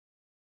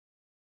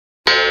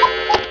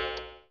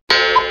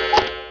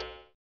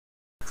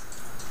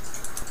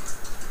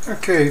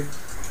Okay,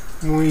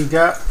 we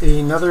got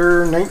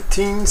another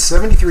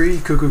 1973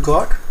 Cuckoo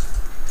clock.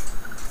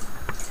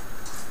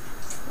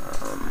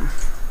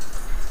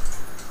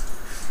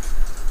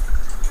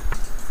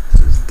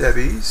 This is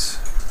Debbie's.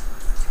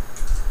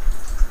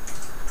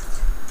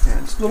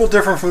 And it's a little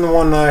different from the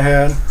one I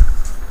had.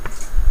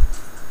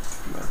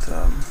 But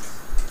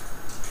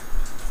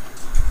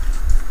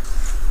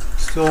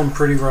still in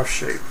pretty rough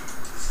shape.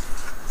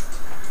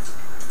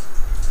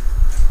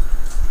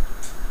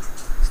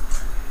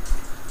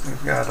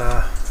 We've got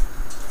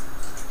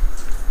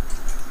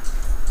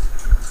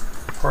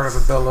part of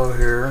a bellow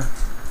here.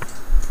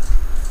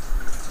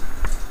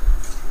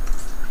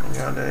 We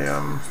got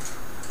a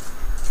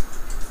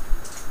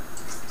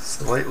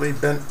slightly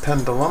bent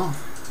pendulum.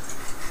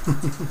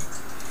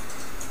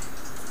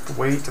 The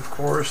weight, of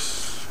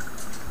course.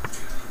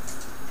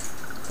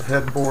 The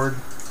headboard,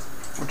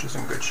 which is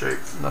in good shape.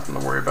 Nothing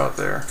to worry about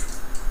there.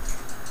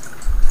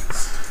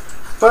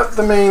 But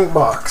the main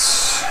box.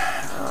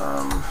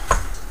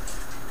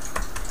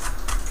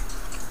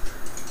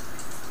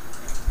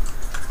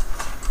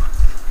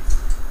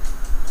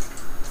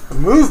 The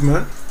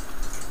movement,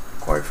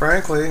 quite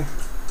frankly,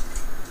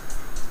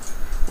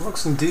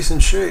 looks in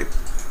decent shape.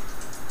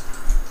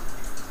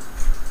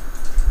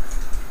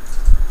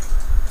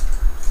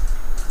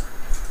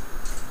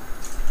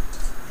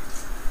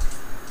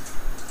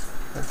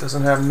 It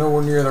doesn't have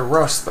nowhere near the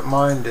rust that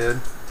mine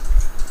did,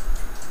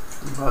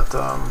 but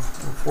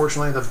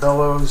unfortunately the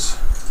bellows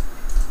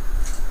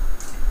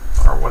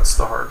are what's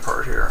the hard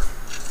part here.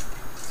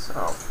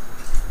 So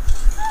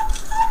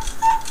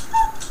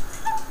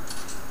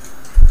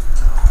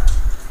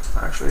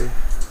actually,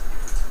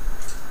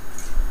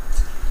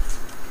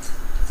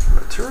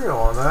 material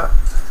on that.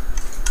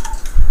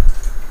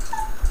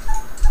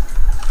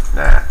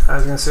 Nah, I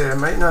was gonna say I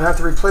might not have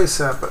to replace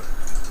that, but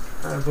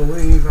I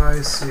believe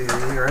I see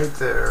right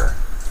there.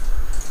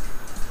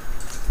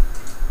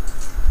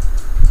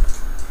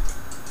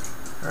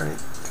 Right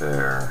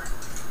there,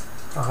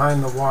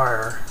 behind the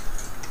wire.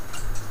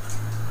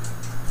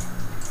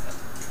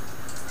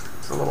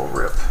 It's a little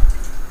rip.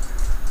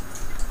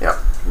 Yep,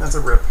 that's a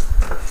rip.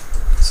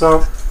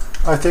 So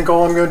I think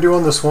all I'm going to do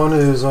on this one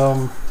is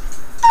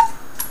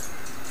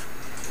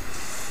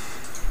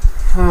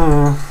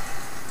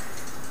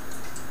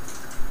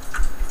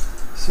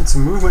since the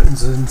movement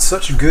is in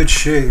such good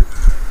shape,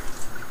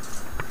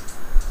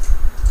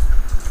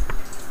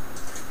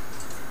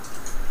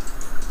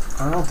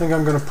 I don't think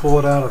I'm going to pull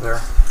it out of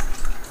there.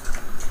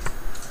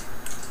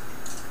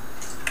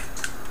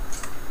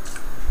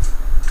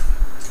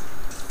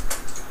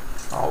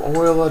 I'll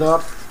oil it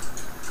up.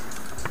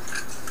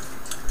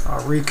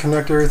 I'll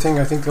reconnect everything.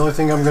 I think the only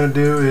thing I'm going to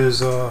do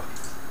is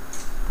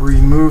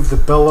remove the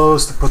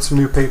bellows to put some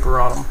new paper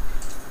on them.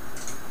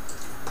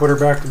 Put her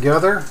back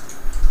together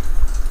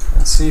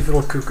and see if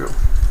it'll cuckoo.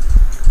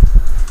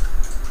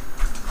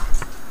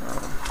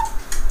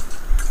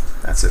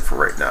 That's it for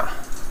right now.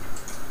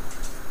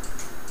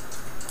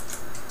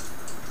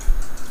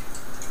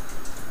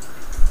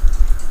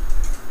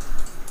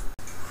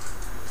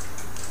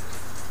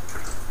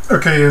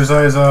 Okay, as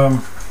I was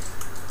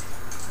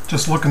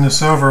just looking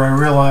this over, I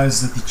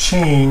realized that the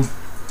chain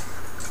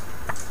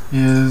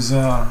is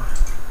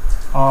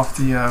off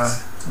the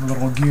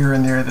little gear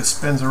in there that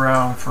spins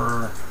around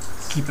for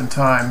keeping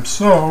time.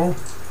 So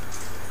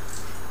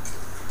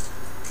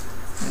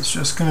it's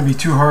just going to be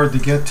too hard to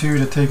get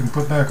to take and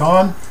put back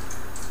on.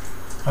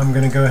 I'm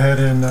going to go ahead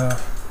and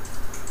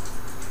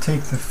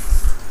take the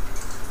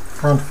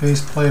front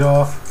face plate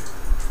off,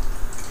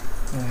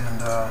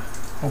 and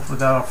hopefully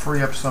that'll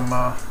free up some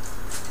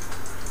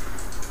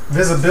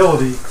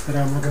visibility that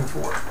I'm looking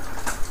for,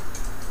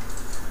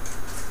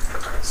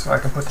 so I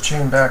can put the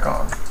chain back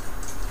on.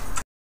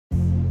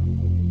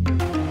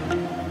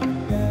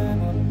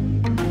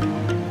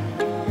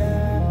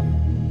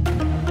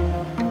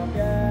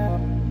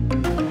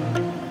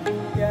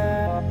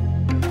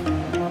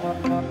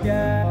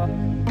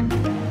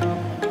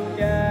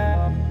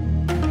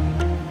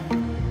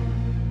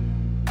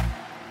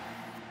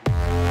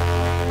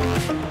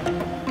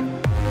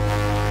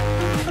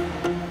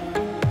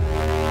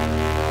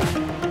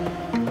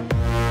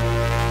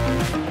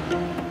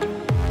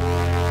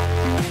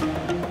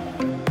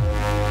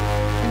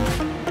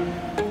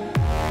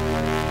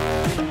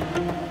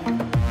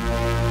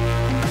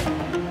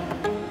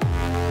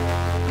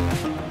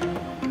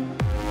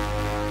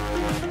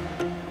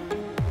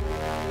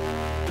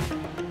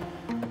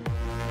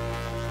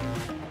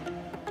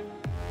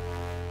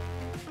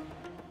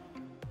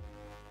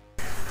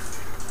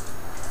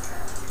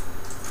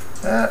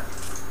 That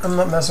I'm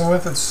not messing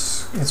with.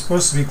 It's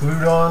supposed to be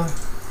glued on.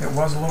 It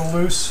was a little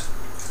loose.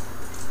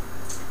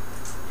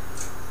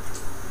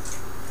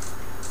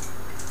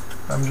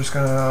 I'm just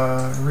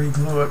gonna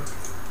re-glue it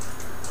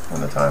when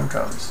the time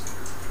comes.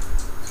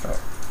 So,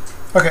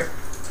 okay.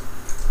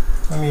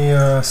 Let me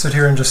sit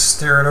here and just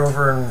stare it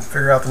over and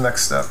figure out the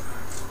next step.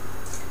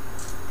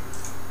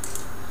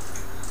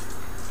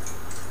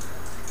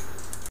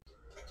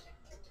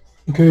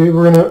 Okay,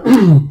 we're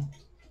gonna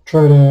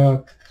try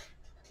to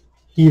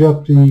heat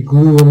up the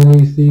glue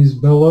underneath these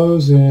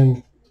bellows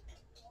and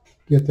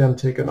get them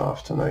taken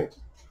off tonight.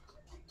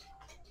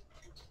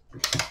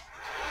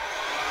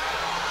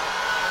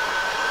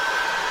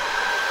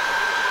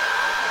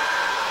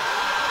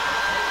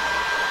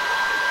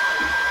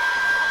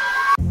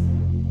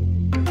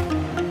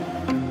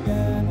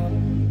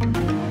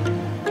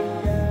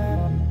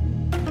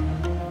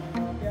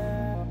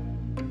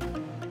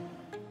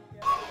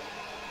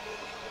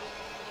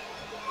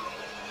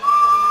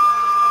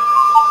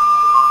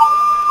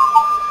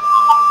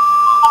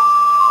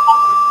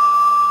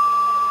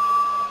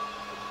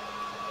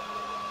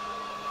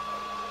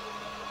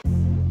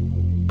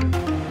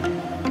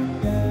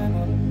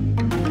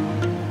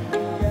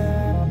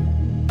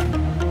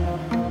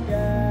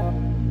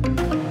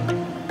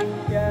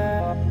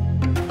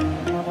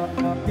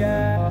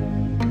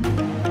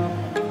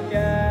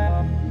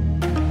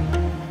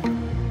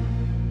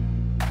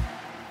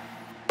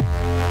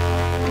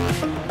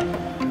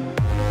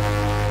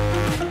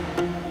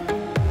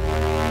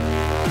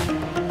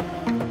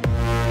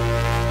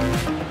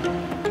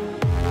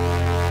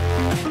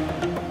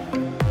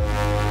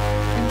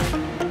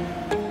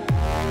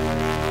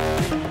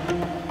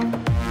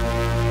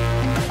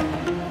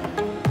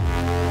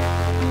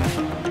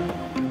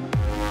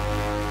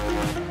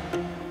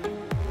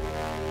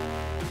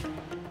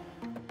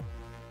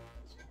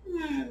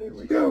 There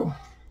we go.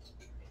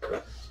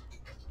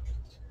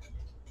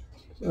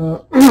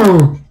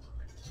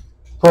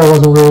 Probably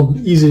wasn't real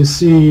easy to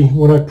see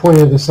when I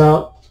pointed this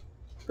out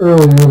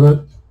earlier,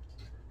 but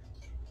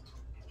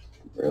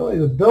really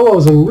the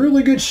bellow's in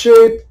really good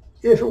shape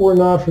if it were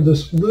not for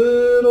this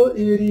little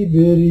itty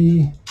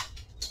bitty.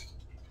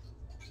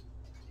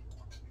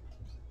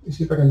 Let me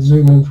see if I can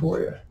zoom in for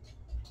you.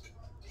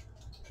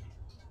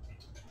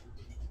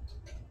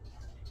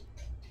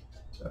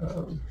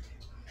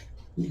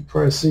 You can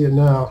probably see it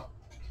now,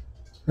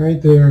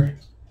 right there.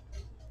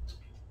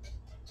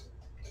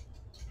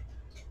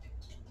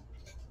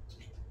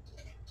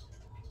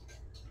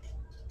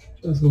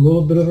 Just a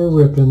little bit of a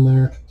rip in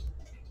there.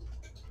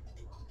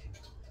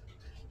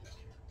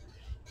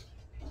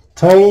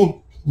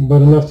 Tiny,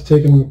 but enough to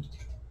take and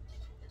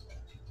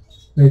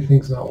make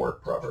things not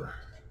work proper.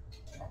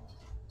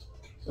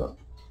 So,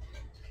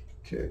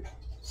 okay,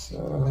 so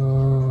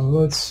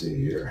let's see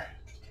here.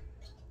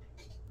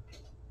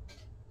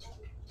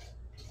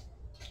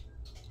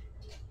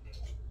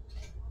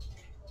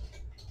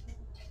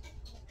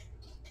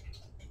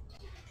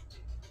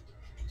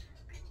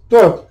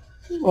 So,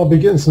 I'll be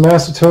getting some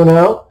acetone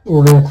out.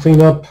 We're going to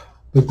clean up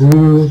the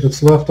glue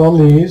that's left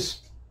on these.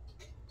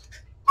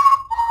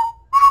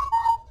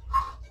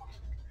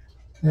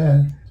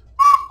 And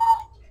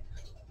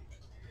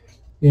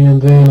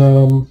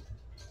then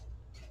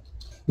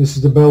this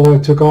is the bellow I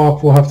took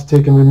off. We'll have to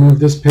take and remove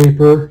this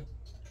paper,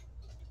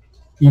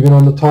 even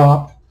on the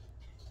top.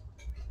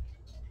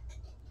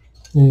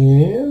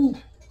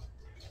 And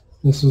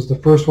this is the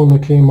first one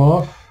that came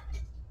off.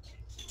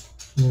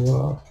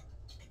 We'll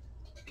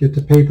get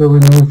the paper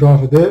removed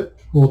off of it.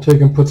 We'll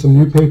take and put some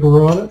new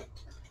paper on it.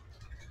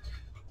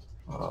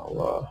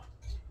 I'll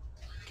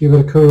give it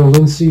a coat of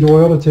linseed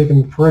oil to take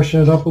and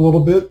freshen it up a little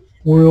bit,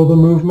 oil the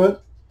movement,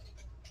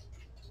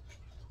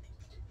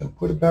 and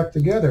put it back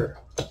together.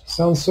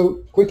 Sounds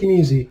so quick and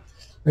easy.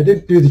 I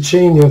did do the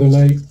chain the other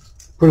night,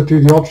 put it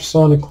through the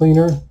ultrasonic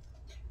cleaner,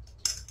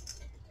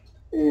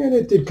 and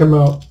it did come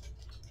out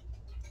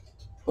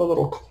a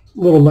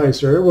little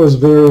nicer. It was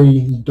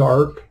very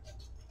dark.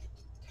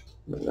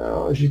 But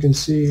now, as you can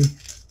see,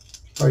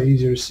 probably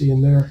easier to see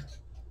in there.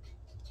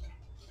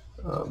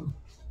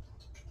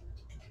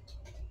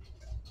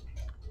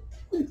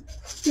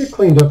 It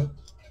cleaned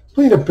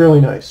up fairly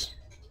nice.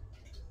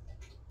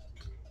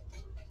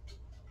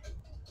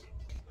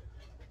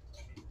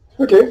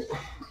 Okay,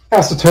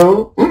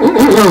 acetone,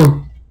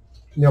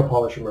 nail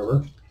polish,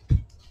 remember.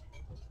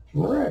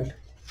 All right.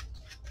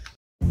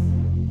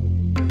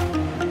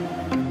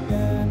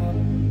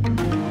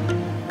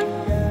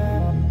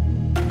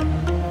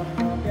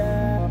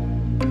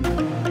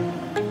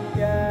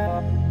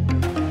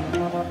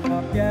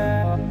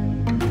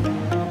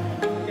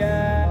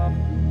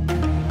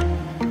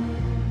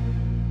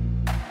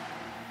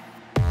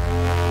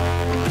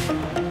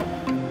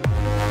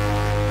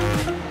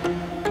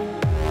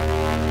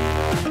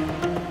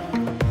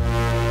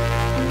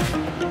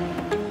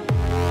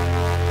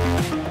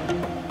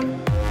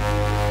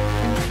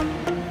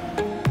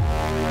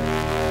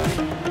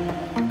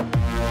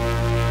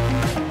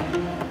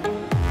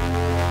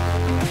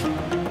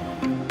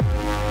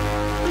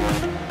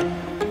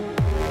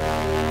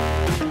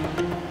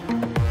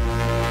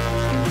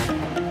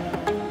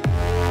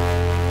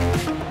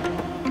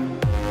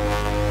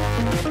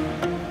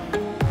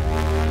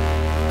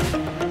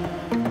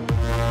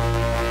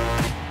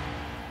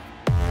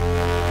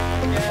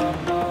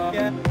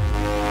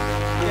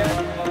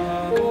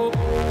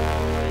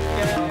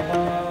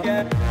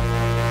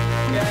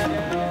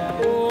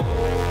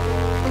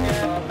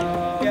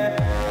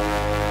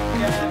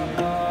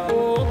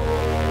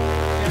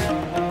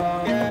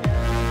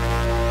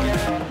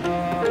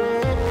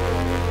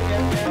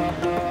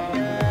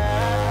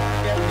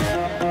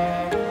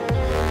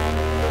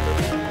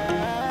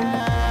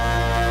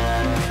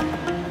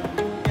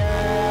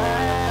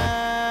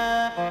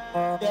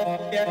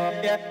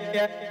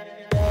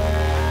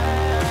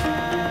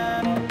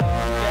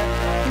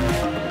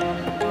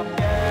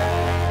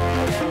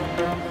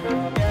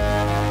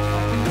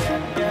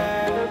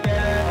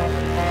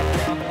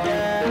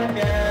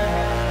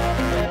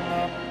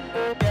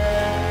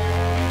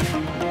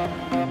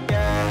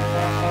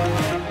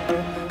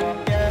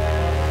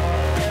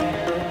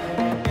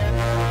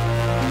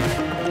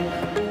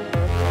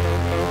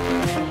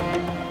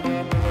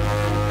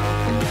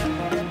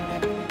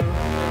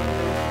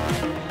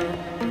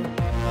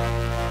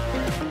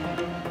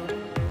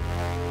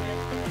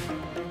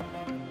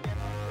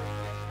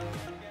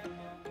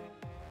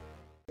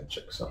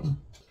 Check something.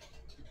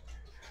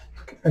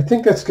 I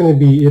think that's going to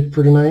be it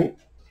for tonight.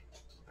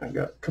 I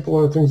got a couple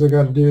other things I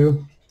got to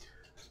do.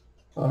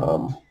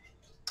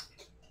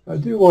 I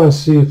do want to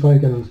see if I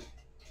can,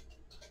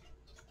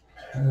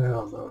 I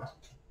don't know,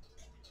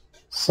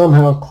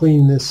 somehow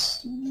clean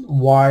this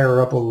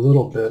wire up a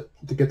little bit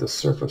to get the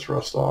surface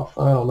rust off.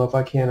 I don't know if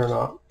I can or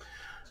not.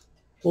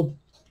 We'll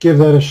give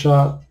that a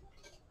shot.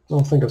 I'll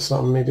think of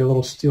something, maybe a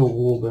little steel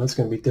wool, but that's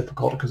going to be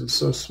difficult because it's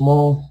so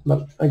small.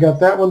 But I got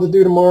that one to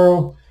do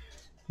tomorrow,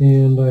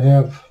 and I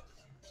have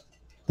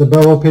the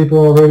bellow paper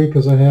already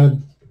because I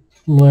had,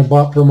 when I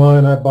bought for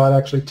mine, I bought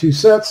actually 2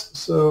 sets,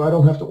 so I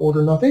don't have to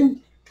order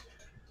nothing.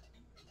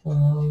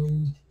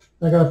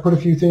 I got to put a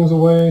few things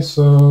away,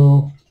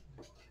 so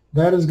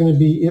that is going to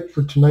be it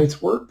for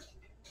tonight's work.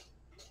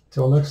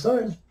 Till next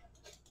time.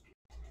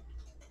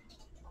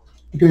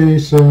 Okay,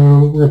 so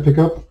we're going to pick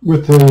up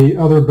with the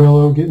other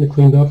bellow, getting it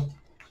cleaned up.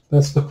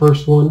 That's the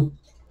first one.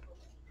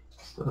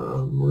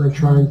 We're going to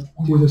try and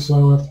do this so I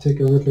don't have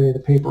to rip any of the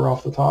paper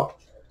off the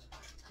top,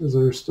 because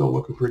they're still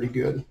looking pretty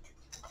good.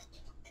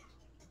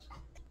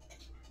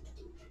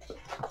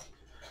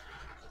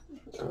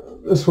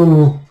 This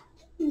one,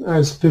 I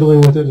was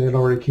fiddling with it and it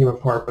already came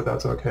apart, but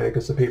that's okay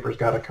because the paper's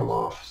got to come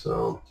off,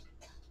 so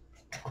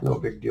no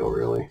big deal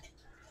really.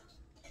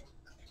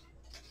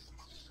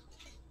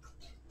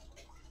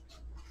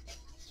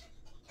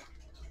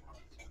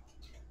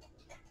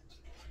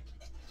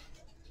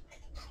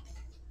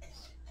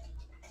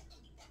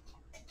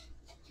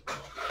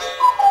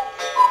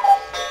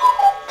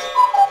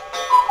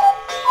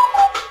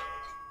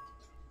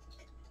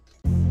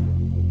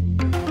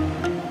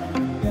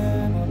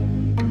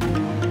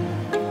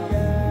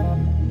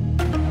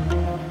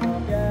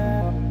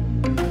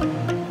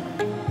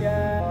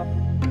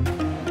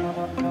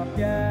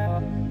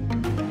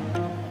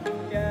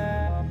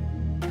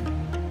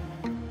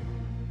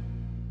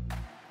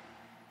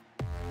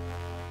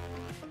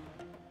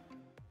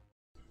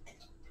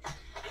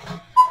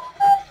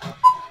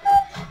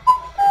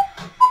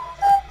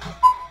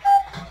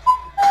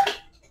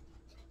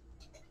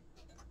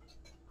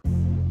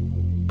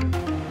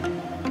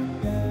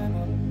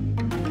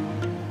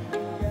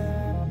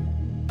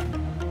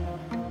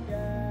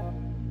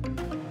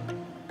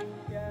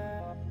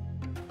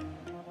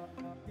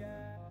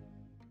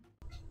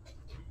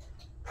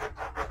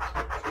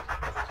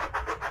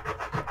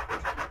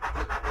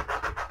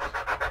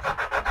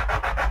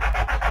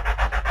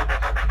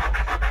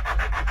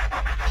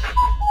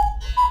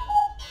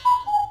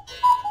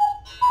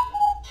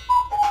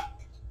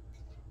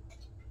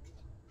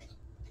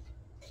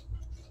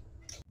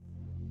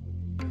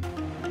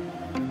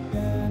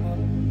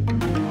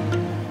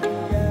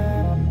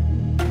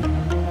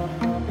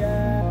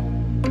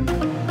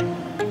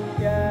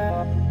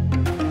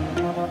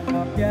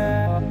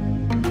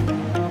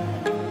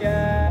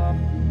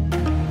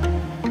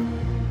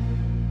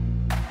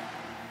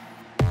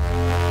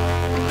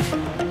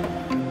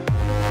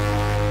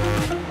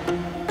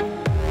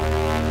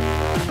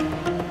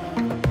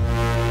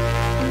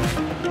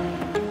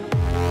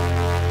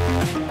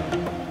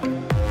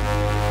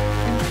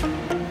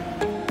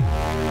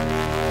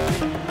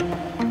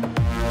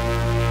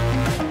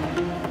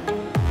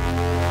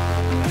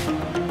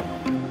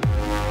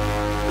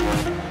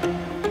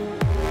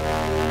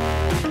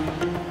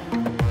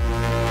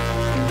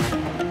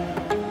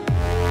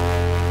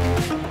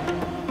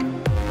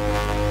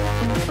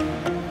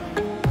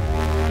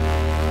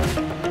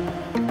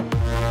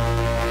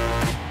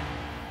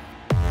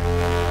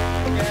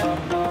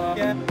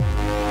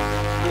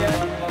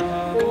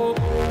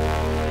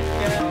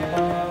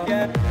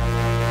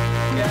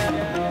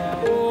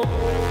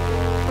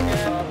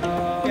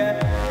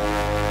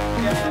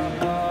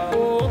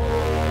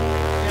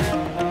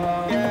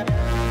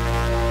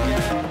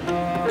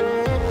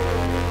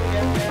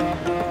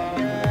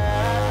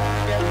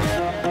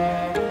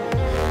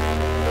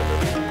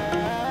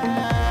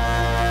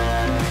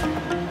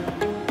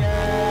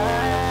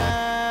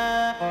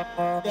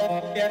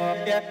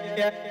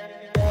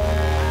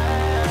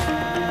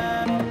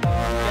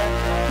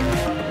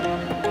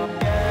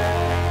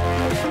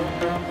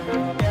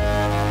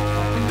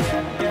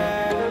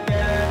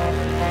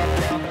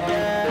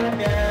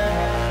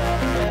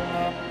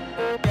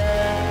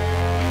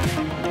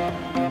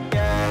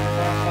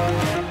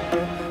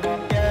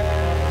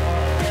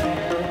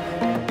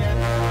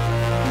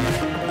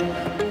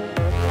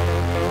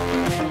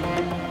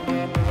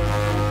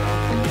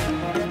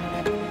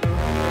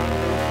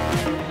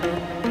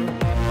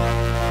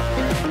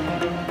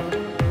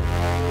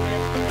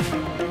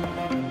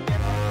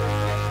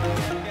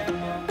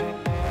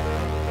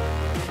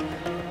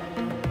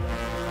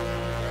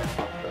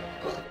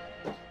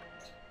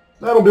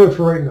 that'll do it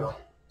for right now.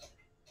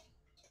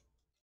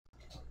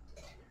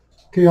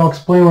 Okay, I'll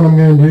explain what I'm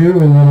going to do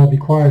and then I'll be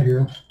quiet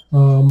here.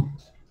 I'm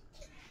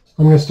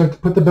going to start to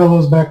put the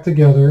bellows back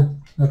together.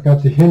 I've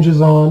got the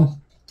hinges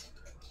on.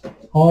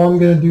 All I'm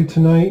going to do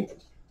tonight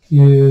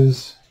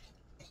is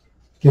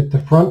get the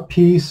front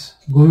piece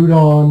glued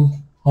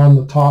on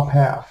the top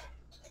half.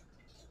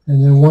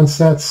 And then once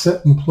that's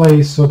set in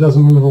place so it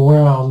doesn't move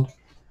around,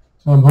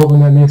 I'm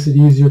hoping that makes it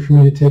easier for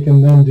me to take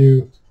and then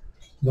do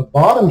the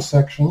bottom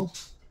section,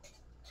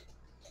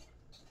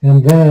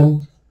 and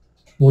then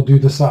we'll do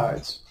the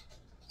sides.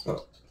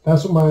 So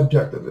that's what my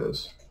objective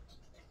is.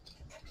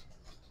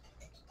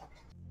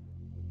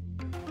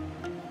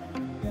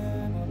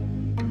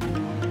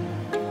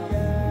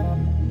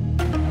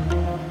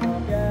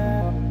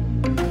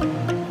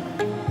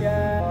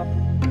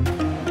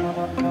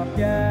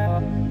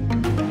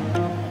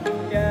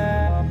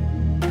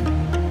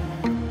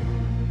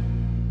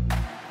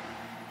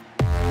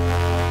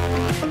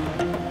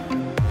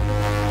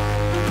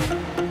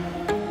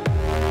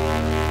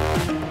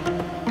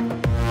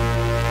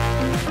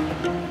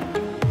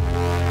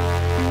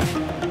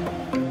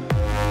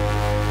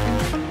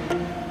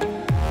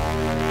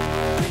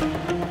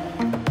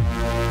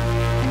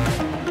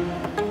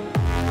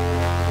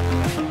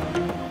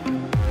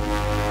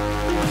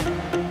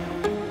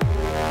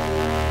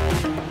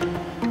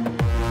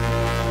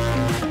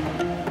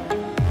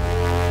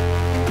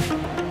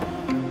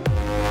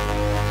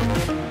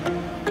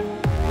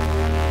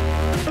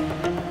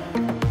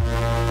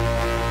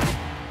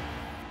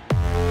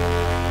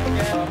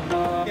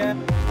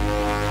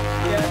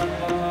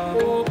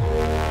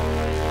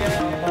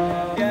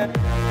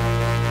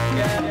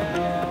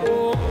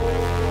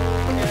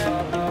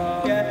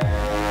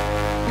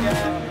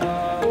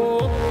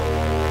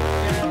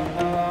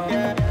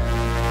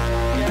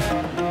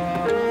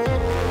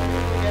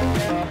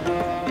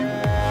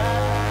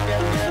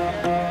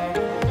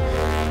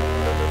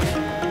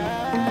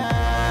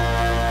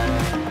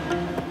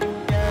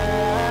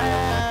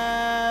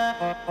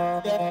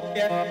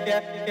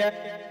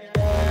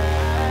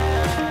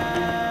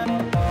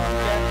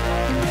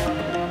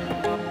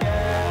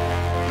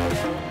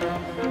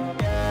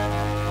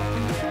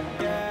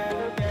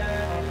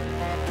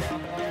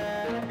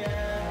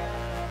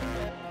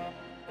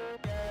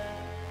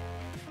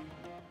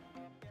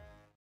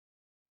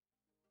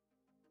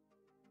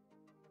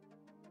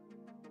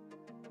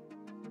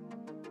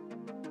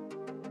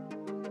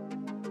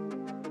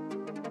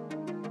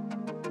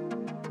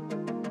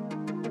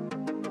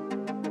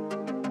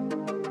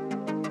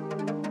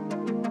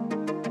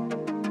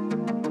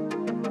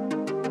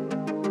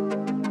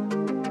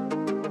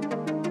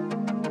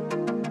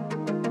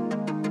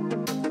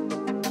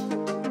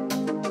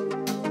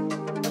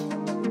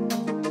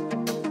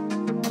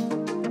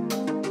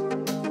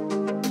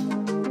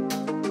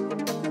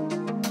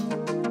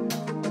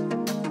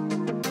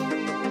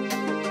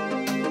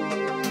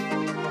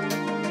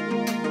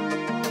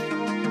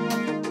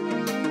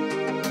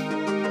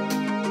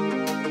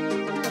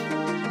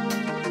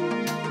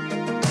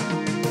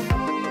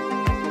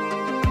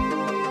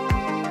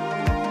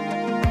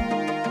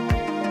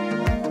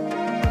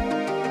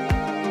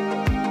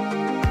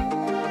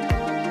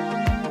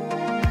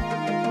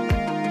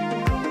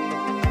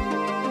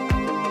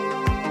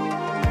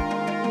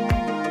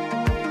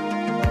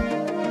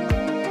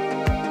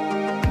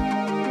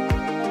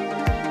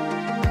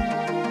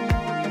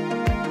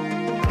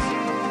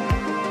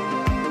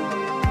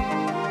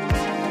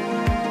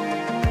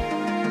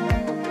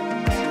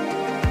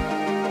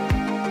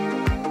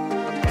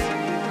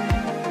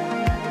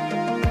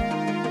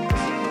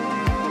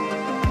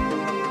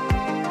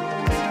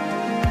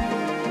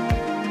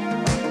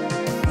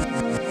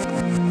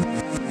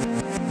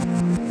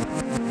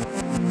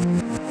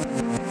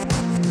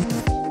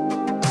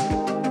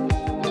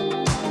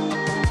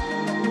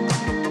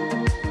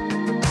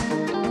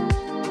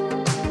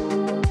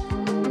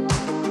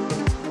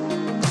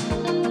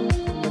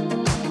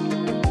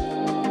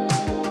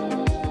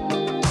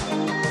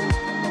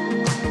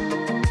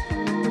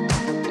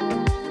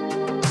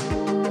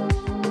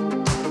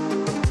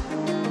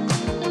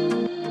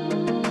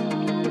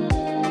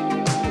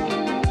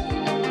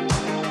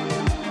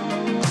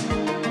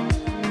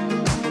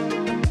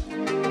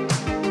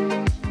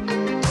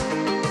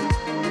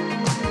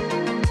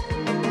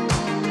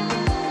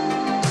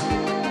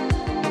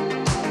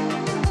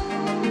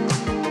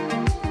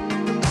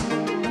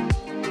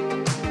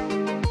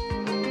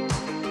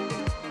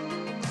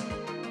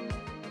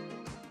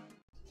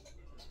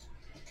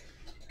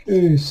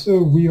 Okay,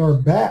 so we are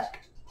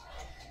back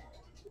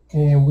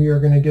and we are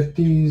going to get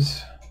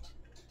these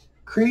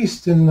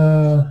creased and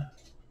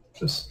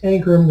just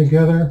anchor them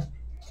together,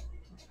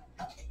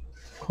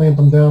 clamp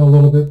them down a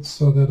little bit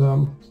so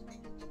that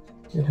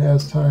it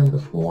has time to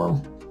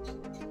form.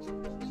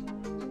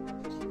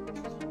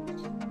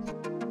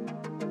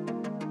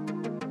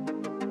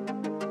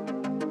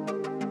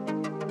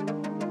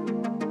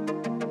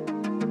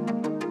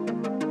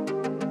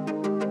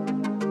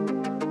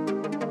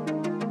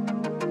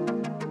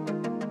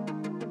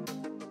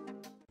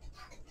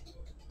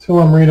 Till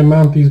I'm ready to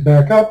mount these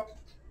back up.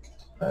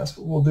 That's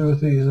what we'll do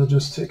with these. I'll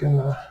just take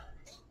and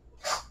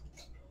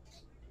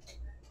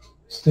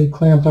stay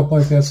clamped up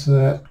like that so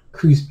that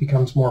crease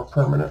becomes more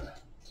permanent.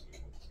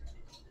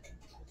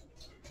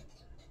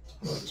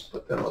 I'll just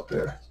put them up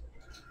there.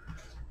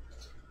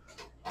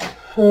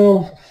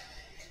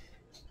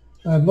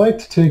 I'd like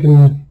to take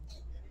and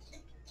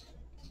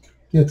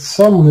get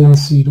some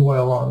linseed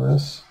oil on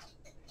this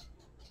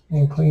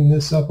and clean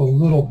this up a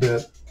little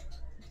bit.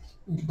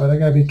 But I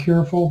gotta be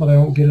careful that I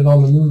don't get it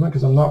on the movement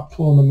because I'm not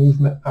pulling the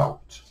movement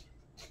out.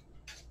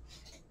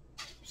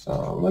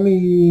 So let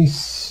me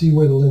see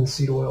where the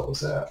linseed oil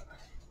is at.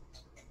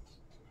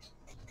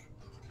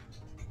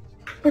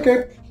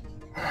 Okay,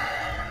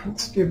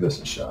 let's give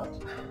this a shot.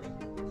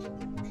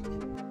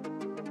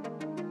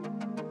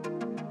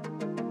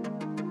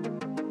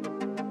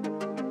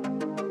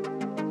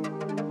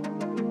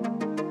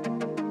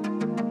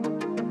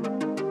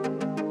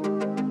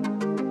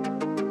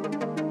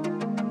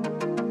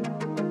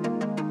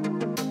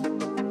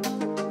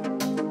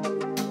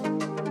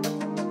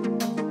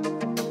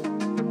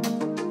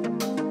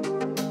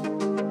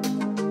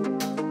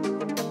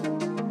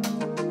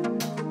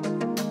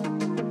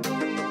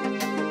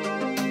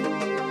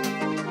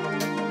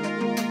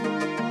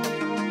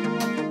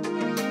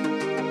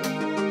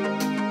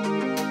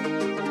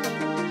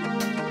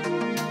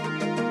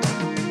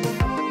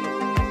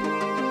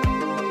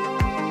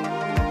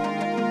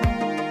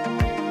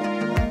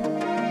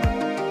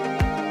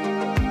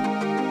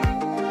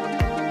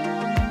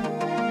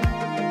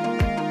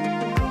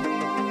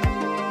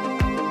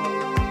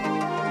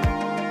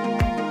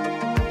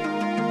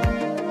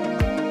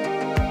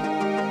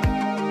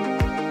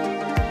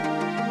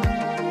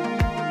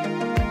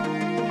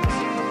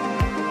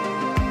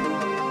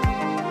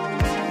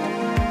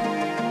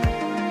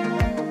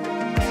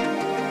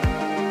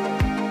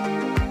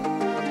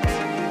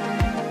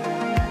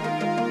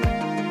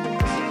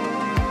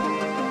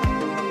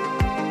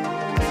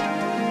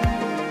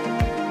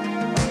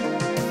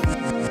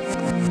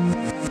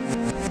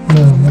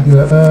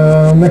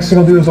 Next thing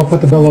I'll do is I'll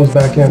put the bellows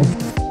back in.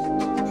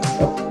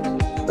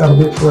 So that'll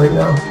be it for right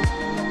now.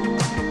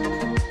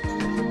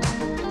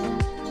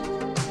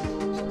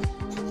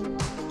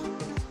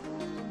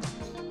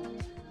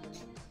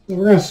 So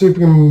we're going to see if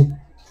we can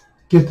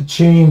get the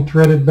chain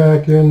threaded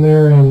back in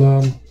there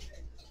and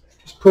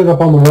just put it up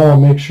on the wall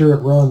and make sure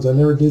it runs. I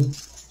never did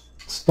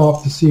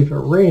stop to see if it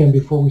ran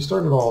before we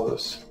started all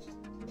this.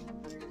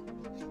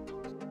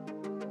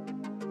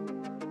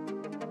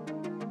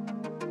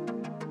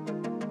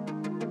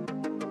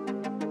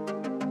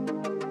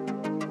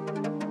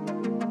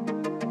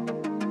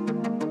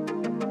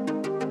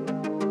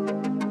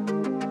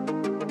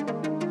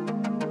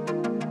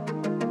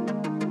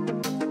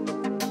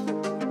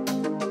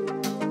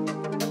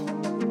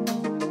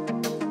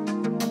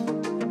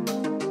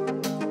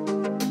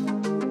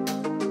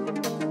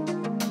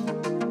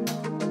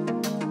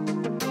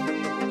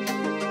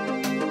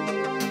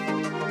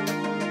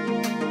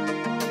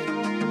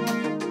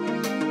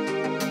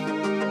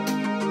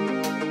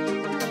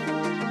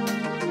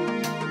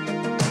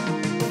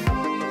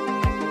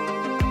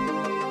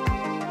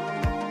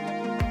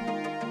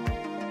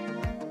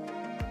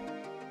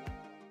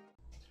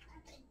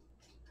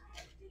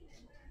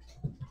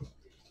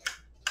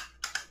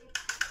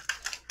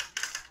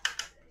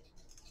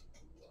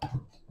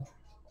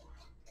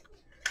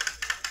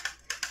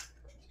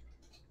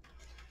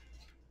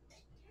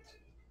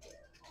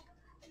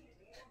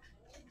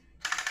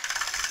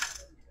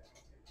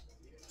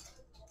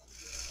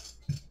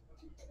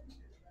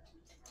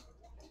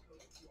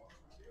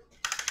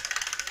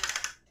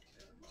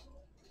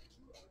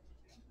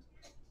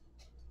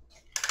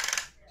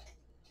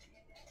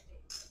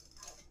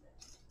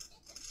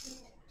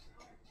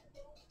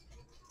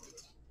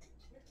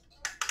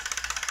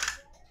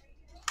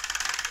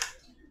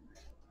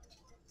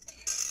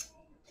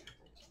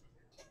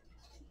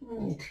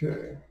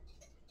 Okay,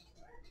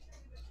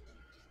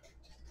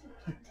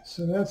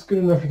 so that's good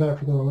enough for that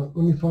for the moment.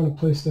 Let me find a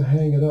place to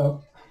hang it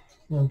up.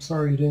 I'm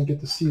sorry you didn't get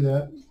to see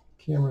that.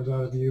 Camera's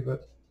out of view,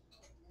 but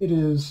it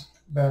is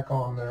back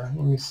on there.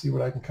 Let me see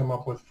what I can come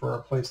up with for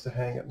a place to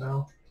hang it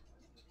now.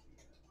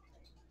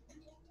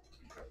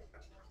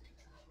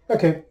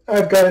 Okay,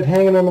 I've got it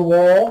hanging on the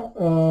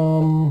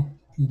wall,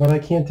 but I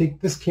can't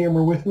take this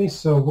camera with me,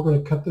 so we're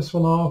going to cut this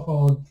one off.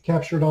 I'll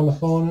capture it on the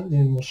phone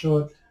and we'll show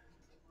it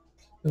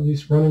at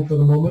least running for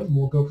the moment, and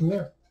we'll go from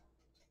there.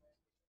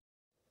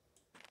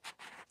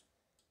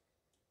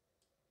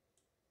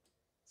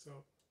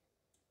 So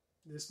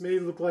this may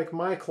look like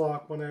my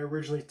clock when I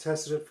originally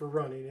tested it for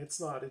running. It's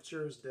not. It's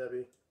yours,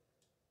 Debbie.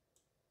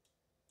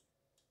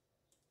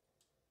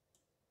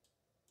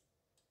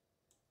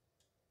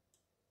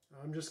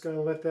 I'm just going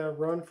to let that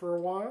run for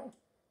a while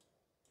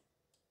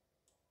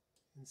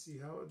and see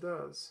how it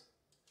does.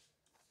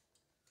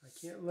 I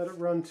can't let it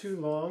run too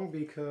long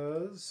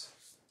because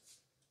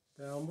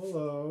down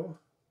below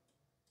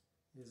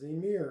is a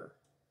mirror,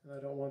 and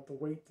I don't want the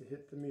weight to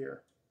hit the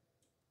mirror.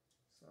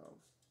 So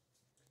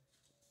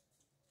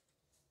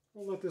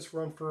We'll let this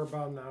run for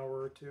about an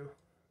hour or two,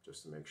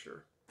 just to make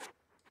sure.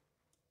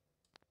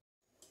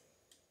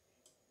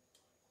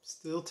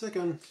 Still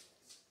ticking.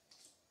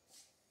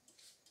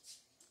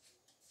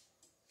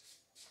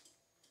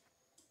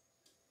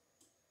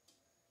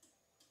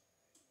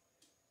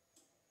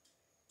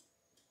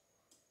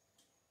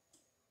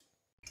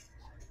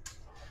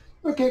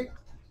 Okay,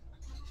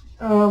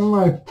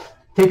 I've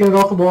taken it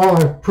off the wall.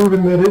 I've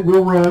proven that it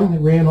will run.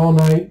 It ran all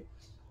night.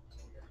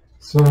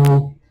 So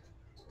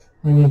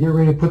I'm going to get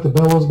ready to put the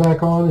bellows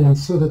back on, and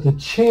so that the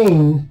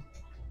chain,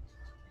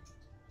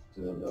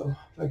 I don't know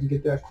if I can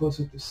get that close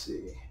up to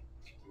see.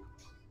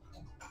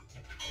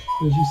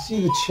 As you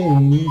see the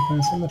chain,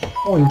 find something to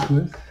point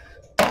with.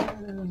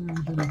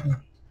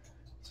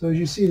 So as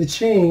you see, the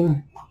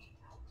chain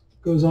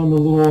goes on the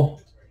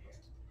little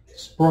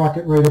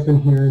sprocket right up in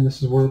here, and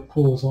this is where it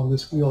pulls on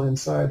this wheel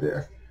inside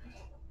there.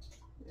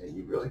 And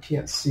you really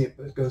can't see it,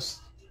 but it goes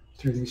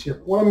through these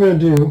here. What I'm going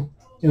to do,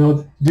 and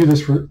I'll do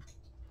this for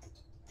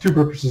two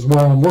purposes.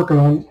 While I'm working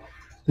on,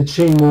 the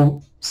chain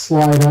won't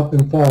slide up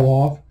and fall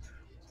off,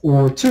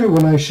 or two,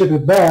 when I ship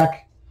it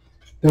back,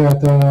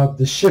 that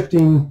the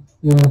shifting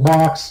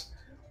box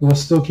will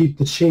still keep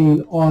the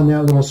chain on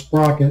that little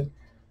sprocket,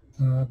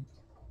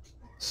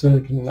 so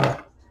it can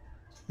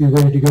be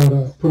ready to go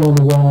to put on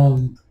the wall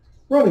and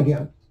run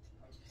again.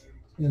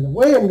 And the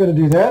way I'm going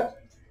to do that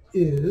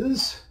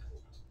is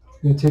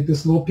I'm going to take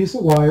this little piece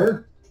of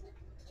wire,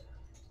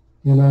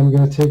 and I'm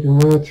going to take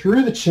and run it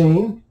through the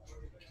chain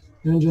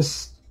and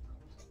just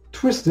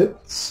twist it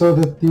so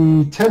that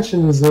the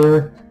tension is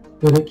there,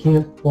 that it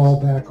can't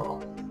fall back off.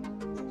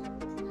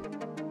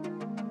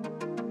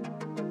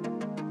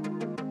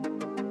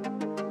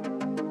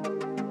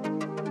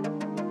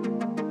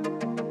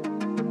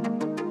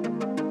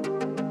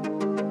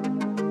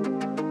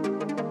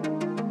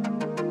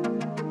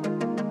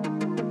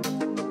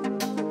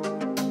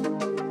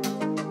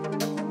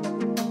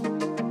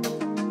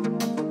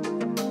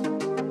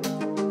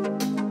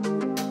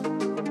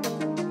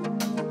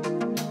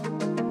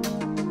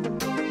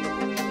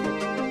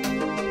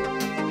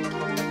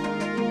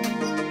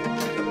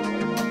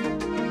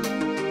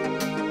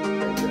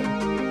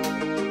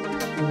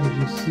 As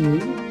you see,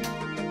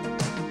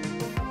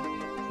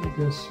 it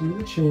goes through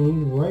the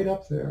chain right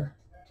up there.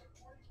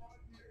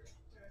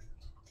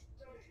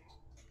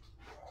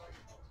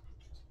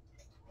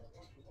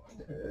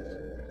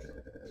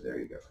 There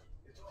you go.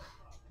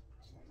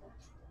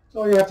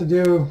 All you have to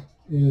do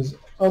is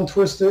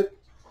untwist it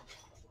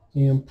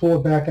and pull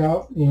it back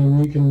out,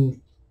 and you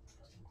can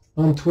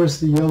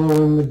untwist the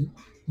yellow and the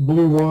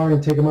blue wire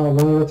and take them out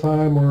one at a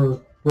time,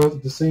 or both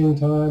at the same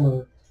time,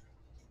 or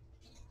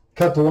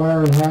cut the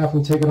wire in half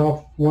and take it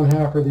off one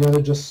half or the other,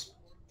 just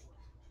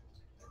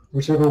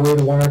whichever way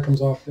the wire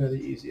comes off there the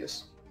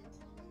easiest.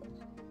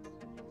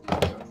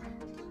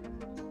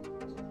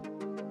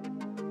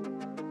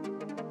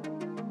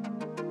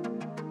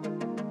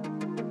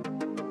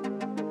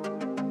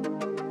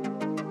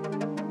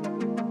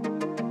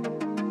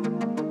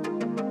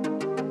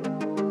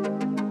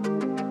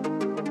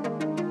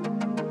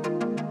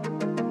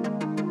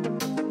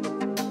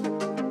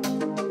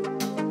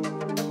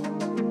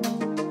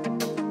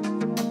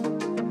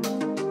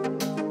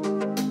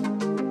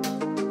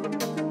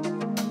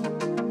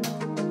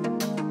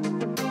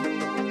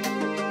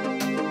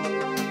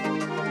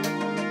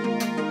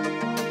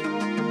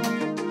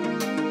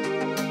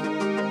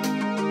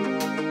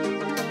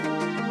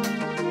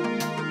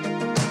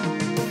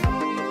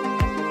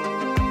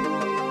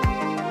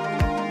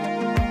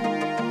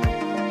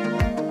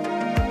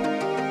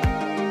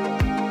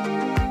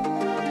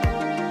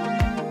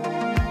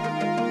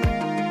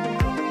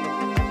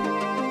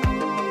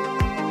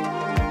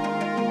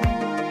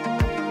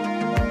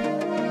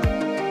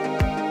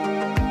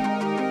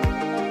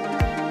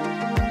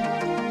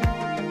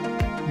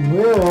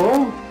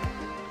 Well,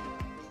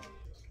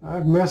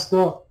 I've messed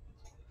up.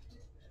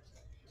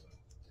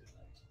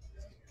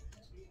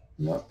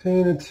 Not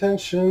paying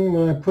attention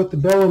when I put the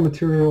bellow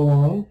material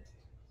on.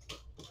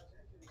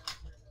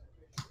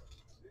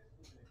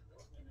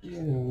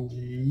 And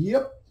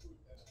yep,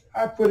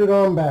 I put it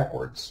on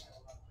backwards.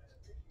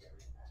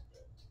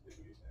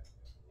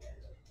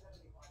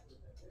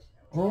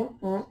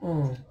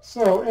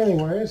 So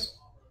anyways,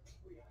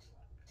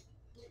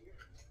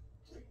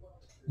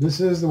 this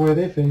is the way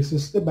they face.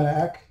 This is the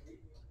back,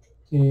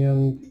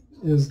 and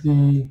as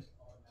the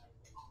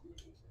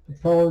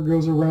propeller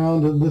goes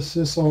around, it lifts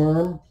this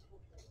arm,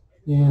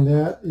 and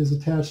that is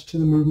attached to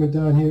the movement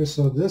down here.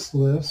 So this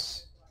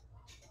lifts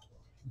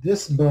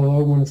this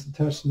bellow when it's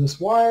attached to this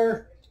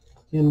wire,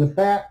 and the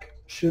back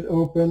should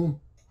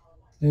open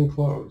and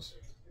close.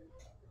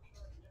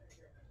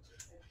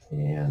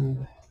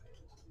 And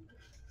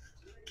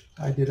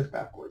I did it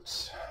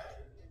backwards.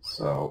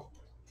 So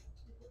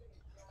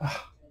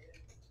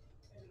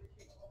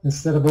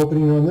instead of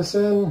opening on this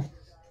end,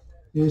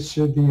 it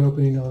should be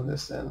opening on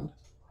this end.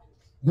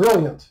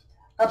 Brilliant.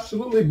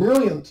 Absolutely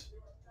brilliant.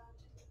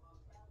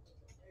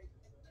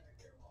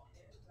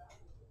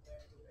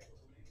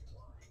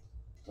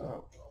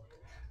 Oh.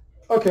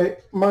 Okay,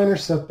 minor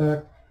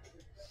setback.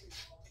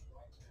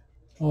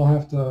 I'll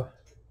have to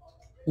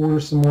order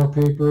some more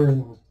paper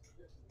and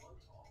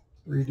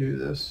redo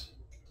this.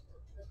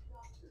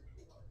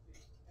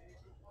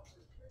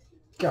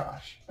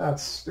 Gosh,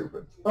 that's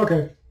stupid.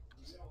 Okay,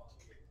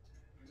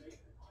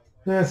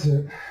 that's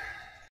it.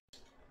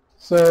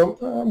 So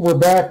we're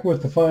back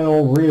with the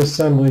final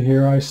reassembly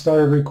here. I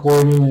started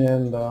recording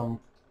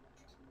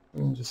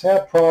and just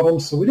had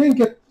problems, so we didn't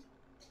get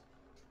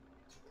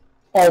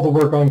all the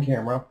work on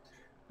camera.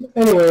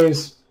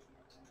 Anyways,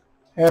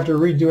 after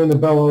redoing the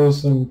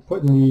bellows and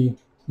putting the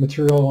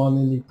material on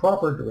in the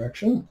proper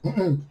direction,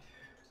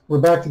 we're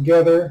back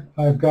together.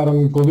 I've got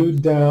them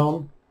glued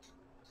down.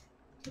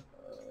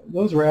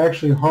 Those were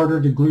actually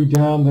harder to glue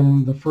down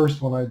than the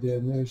first one I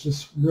did. It was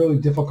just really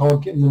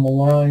difficult getting them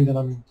aligned, and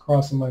I'm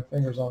crossing my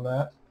fingers on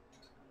that.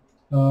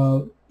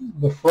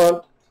 The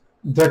front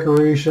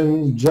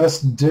decoration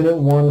just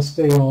didn't want to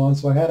stay on,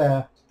 so I had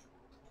to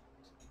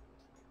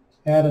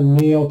add a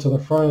nail to the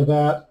front of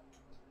that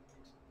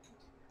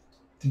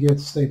to get it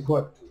to stay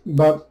put.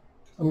 But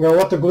I'm going to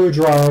let the glue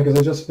dry because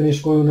I just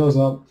finished gluing those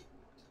up.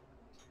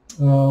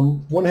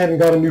 Went ahead and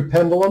got a new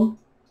pendulum.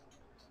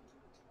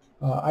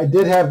 I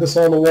did have this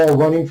on the wall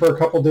running for a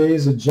couple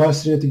days,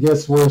 adjusted it to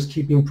get where it's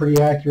keeping pretty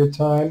accurate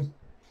time.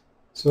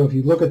 So if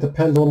you look at the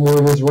pendulum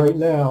where it is right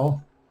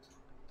now,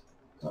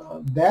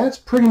 that's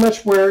pretty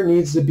much where it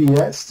needs to be.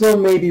 That still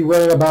may be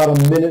running about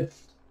a minute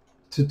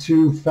to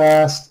two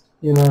fast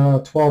in a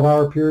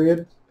 12-hour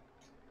period.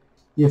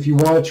 If you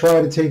want to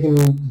try to take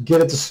and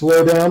get it to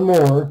slow down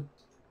more,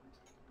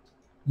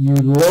 you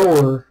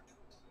lower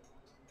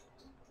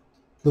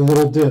the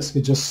little disc.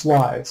 It just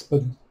slides,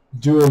 but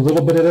do a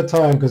little bit at a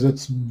time because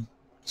it's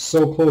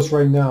so close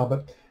right now.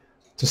 But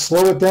to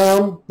slow it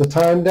down, the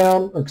time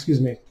down, or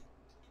excuse me,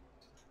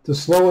 to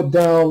slow it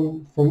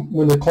down from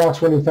when the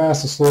clock's running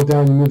fast, to slow it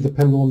down, you move the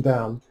pendulum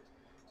down.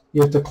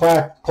 If the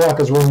clock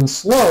is running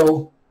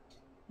slow,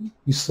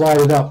 you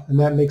slide it up, and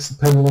that makes the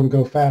pendulum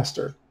go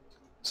faster.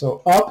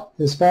 So up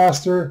is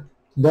faster,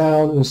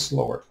 down is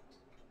slower.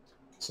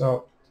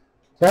 So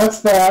that's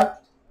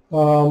that.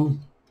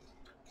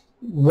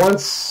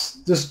 Once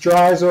this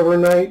dries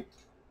overnight,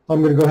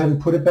 I'm going to go ahead and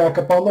put it back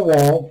up on the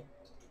wall,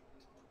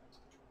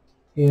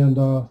 and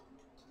we'll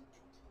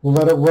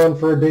let it run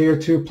for a day or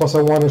two. Plus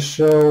I want to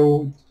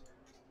show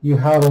you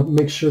how to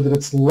make sure that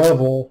it's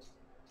level,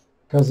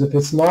 because if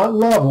it's not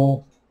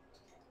level,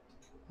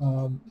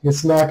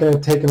 it's not going to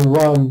take and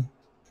run.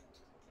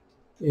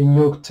 And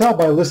you'll tell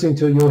by listening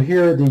to it, you'll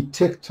hear the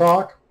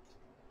tick-tock.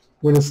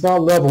 When it's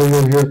not level,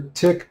 you'll hear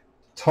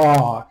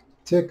tick-tock,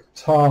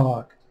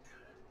 tick-tock.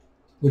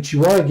 What you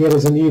want to get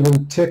is an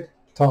even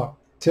tick-tock,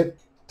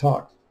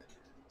 tick-tock.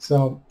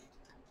 So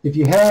if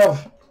you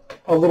have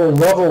a little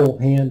level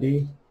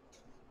handy,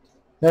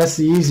 that's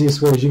the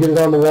easiest way. You get it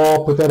on the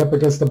wall, put that up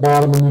against the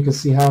bottom, and you can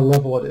see how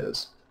level it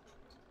is.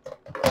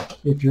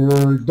 If you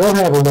don't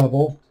have a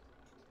level,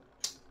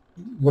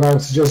 what I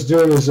would suggest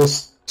doing is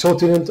just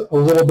tilting it a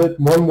little bit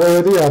one way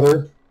or the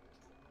other,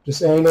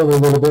 just angle it a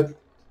little bit,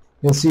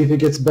 and see if it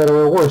gets better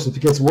or worse. If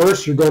it gets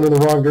worse, you're going in the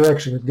wrong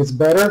direction. If it gets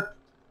better,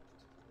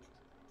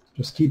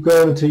 just keep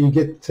going until you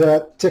get to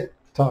that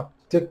tick-tock,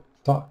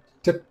 tick-tock,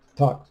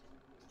 tick-tock.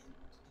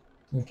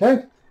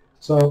 Okay,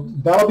 so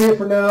that'll be it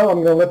for now.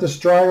 I'm going to let this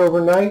dry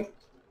overnight.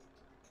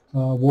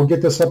 We'll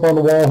get this up on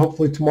the wall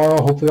hopefully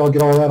tomorrow. Hopefully I'll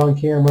get all that on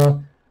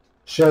camera,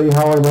 show you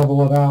how I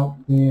level it out,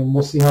 and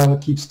we'll see how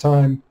it keeps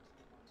time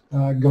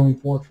going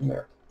forward from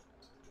there.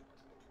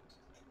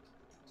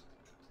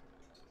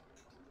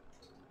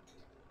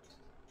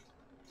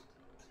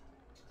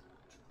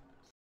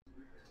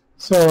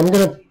 So I'm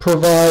going to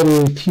provide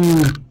a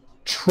few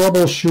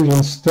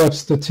troubleshooting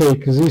steps to take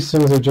because these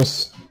things are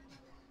just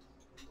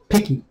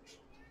picky.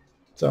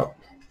 So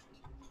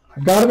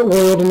I got it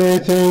oiled and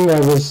everything.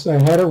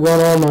 I had it run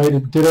all night.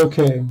 It did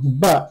okay,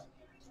 but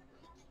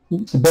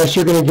the best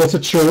you're going to get is a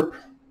chirp.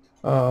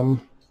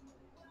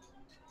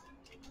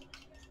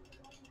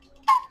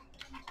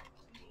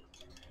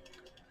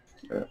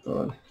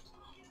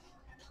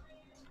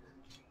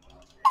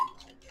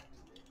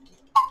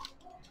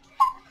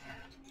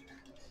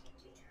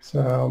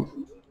 So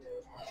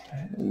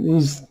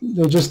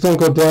they just don't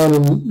go down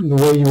in the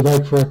way you would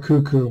like for a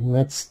cuckoo. And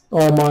that's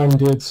all mine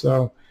did,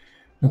 so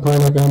I'm probably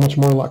not going to have much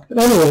more luck. But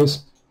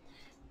anyways,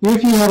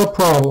 if you have a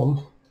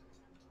problem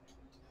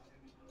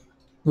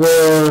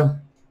where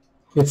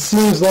it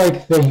seems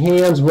like the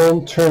hands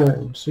won't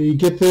turn, so you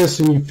get this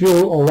and you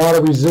feel a lot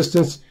of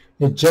resistance,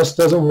 it just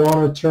doesn't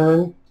want to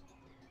turn,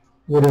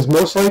 what is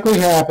most likely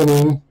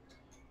happening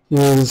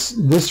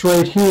is this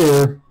right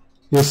here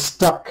is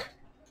stuck.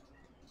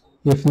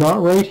 If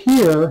not right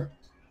here,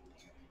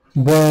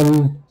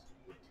 then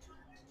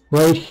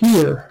right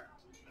here,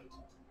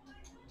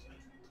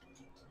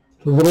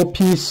 the little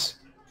piece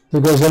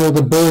that goes under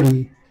the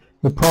birdie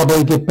will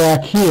probably get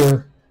back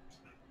here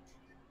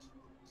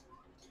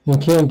and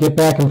can't get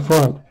back in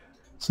front.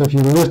 So if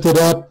you lift it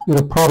up,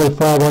 it'll probably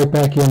fall right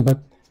back in.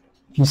 But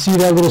if you see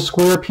that little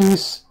square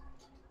piece,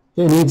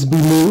 it needs to be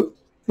moved.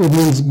 It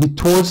needs to be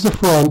towards the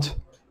front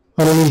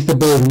underneath the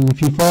baby. If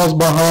he falls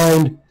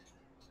behind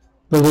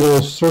the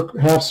little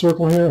half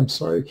circle here, I'm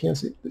sorry, I can't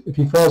see. If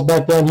he falls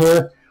back down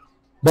here,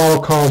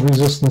 that'll cause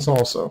resistance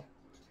also.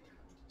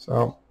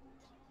 So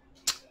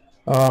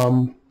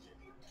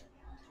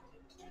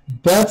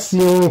that's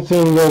the only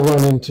thing you'll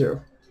run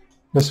into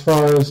as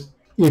far as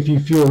if you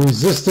feel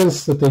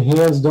resistance that the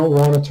hands don't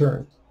want to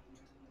turn.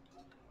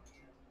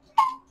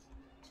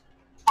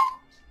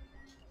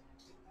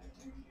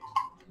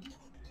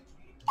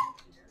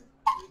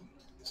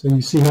 So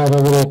you see how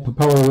the little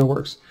propeller wheel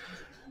works.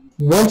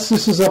 Once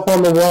this is up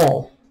on the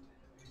wall,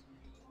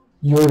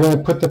 you're going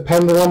to put the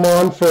pendulum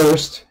on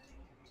first.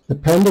 The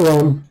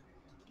pendulum,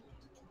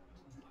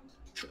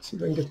 let's see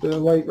if I can get the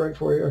light right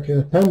for you. Okay,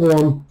 the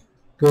pendulum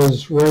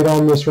goes right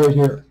on this right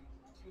here.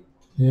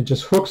 And it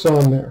just hooks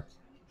on there.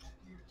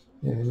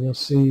 And you'll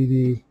see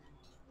the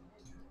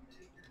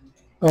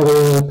other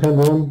end of the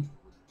pendulum.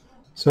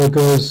 So it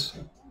goes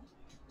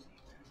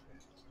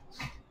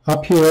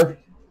up here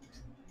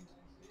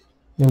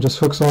and just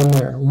hooks on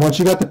there. Once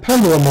you got the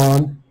pendulum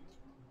on,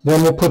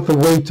 then we'll put the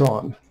weight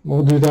on.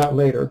 We'll do that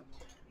later.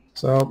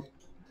 So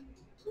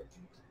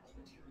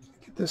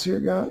get this here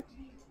got.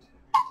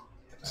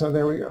 So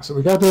there we go. So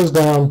we got those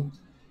down.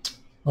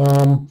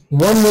 One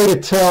way to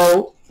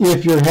tell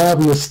if you're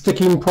having a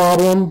sticking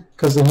problem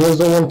because the hands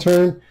don't want to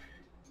turn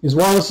is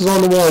while this is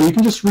on the wall, you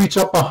can just reach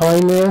up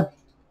behind there.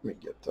 Let me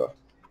get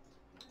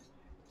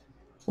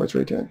what's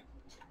right there.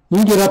 You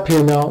can get up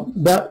here now.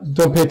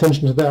 Don't pay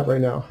attention to that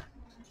right now.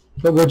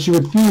 But what you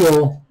would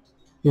feel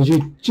is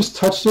you just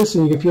touch this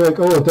and you can feel like,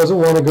 oh, it doesn't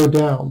want to go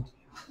down.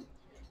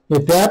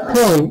 At that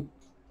point,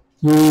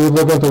 you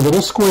look at the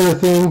little square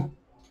thing,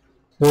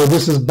 or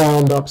this is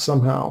bound up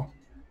somehow.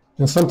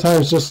 And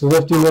sometimes just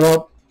lifting it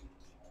up,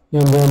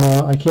 and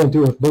then I can't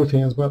do it with both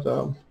hands, but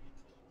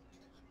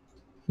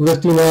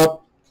lifting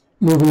up,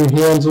 moving your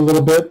hands a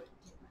little bit,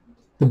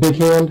 the big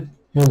hand,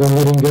 and then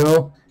letting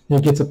go, and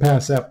it gets it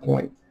past that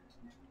point.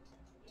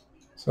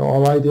 So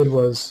all I did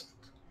was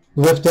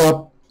lift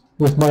up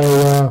with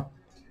my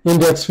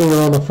index finger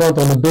on the front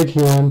on the big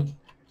hand.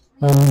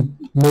 I'm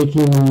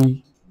making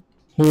the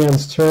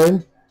hands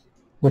turn,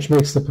 which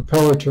makes the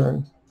propeller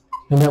turn,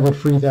 and that would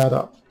free that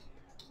up.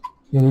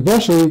 And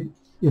eventually,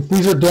 if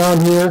these are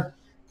down here,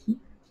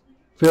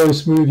 fairly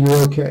smooth,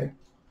 you're okay.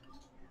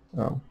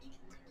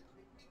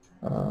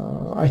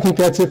 I think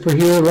that's it for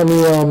here. Let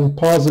me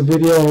pause the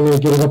video and I'm going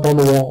to get it up on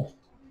the wall.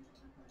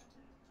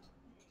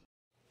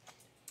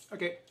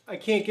 Okay, I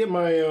can't get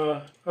my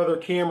other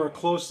camera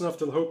close enough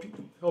to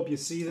help you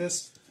see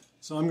this.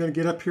 So I'm going to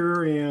get up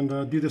here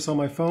and do this on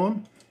my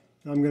phone.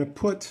 I'm going to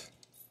put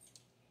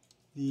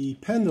the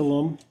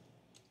pendulum,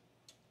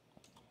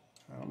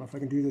 I don't know if I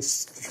can do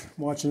this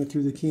watching it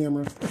through the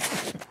camera,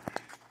 but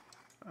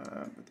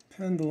the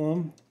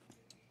pendulum,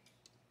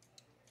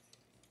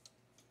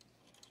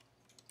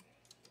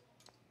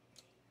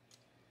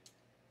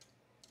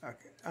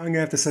 okay, I'm going to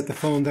have to set the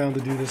phone down to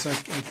do this. I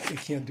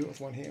can't do it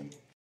with one hand.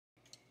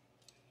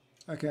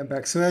 Okay, I'm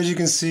back. So as you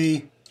can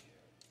see,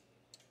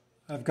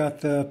 I've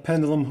got the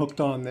pendulum hooked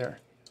on there.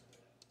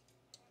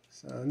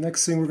 So the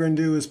next thing we're going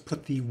to do is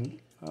put the,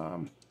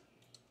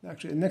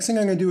 actually the next thing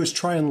I'm going to do is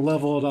try and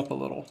level it up a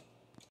little.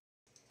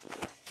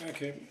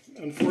 Okay,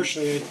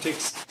 unfortunately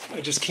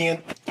I just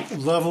can't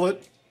level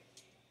it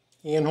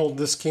and hold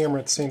this camera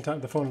at the same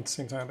time, the phone at the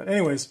same time. But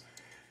anyways,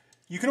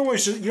 you can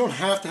always you don't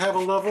have to have a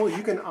level.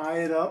 You can eye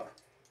it up.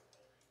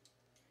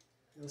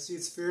 You'll see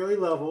it's fairly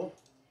level.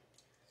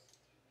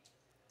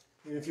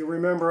 And if you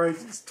remember, I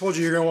told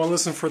you you're going to want to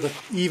listen for the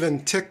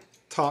even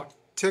tick-tock,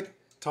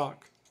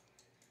 tick-tock.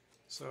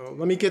 So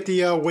let me get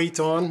the weight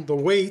on. The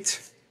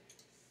weight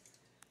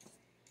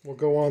will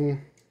go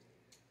on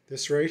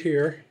this right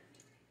here.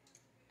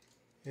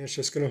 And it's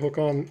just going to hook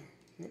on.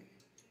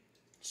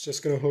 It's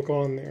just going to hook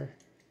on there.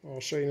 I'll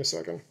show you in a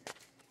second.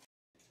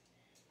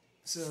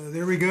 So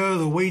there we go.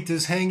 The weight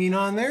is hanging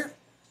on there.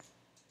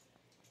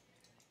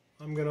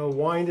 I'm going to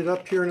wind it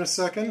up here in a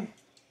second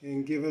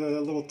and give it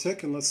a little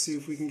tick, and let's see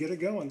if we can get it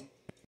going.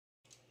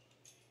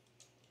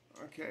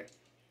 Okay,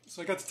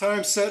 so I got the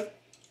time set.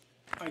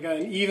 I got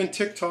an even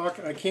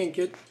tick-tock. I can't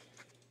get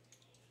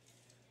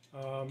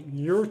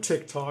your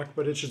tick-tock,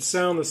 but it should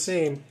sound the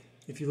same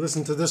if you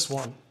listen to this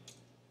one.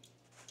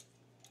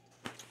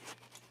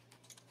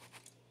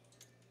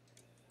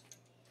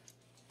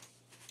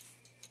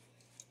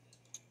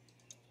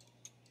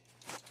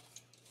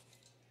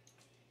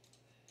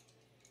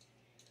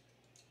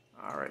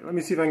 Alright, let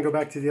me see if I can go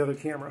back to the other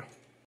camera.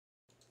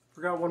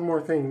 Forgot one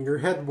more thing, your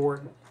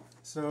headboard.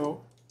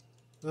 So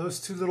those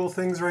two little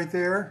things right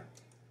there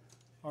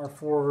are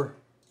for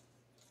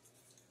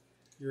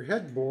your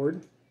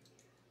headboard.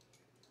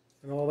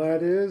 And all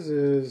that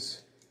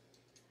is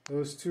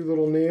those two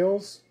little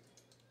nails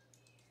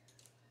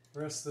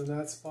rest in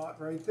that spot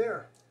right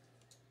there.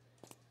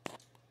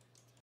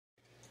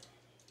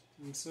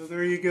 And so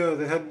there you go,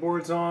 the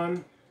headboard's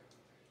on.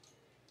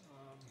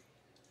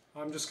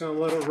 I'm just going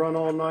to let it run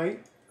all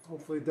night.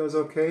 Hopefully it does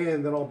okay,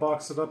 and then I'll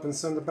box it up and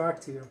send it back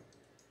to you.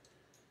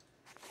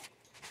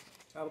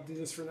 That'll do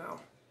this for now.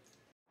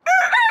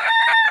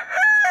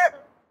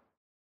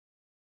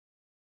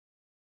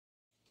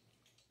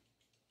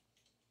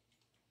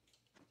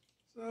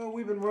 So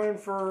we've been running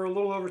for a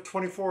little over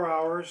 24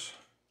 hours.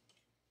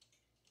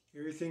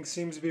 Everything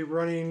seems to be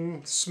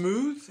running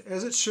smooth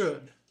as it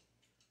should.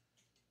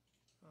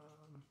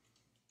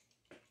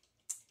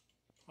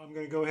 I'm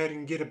going to go ahead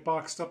and get it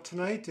boxed up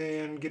tonight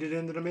and get it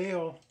into the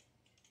mail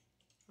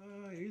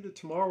either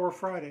tomorrow or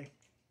Friday.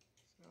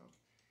 So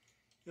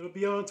it'll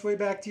be on its way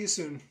back to you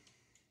soon.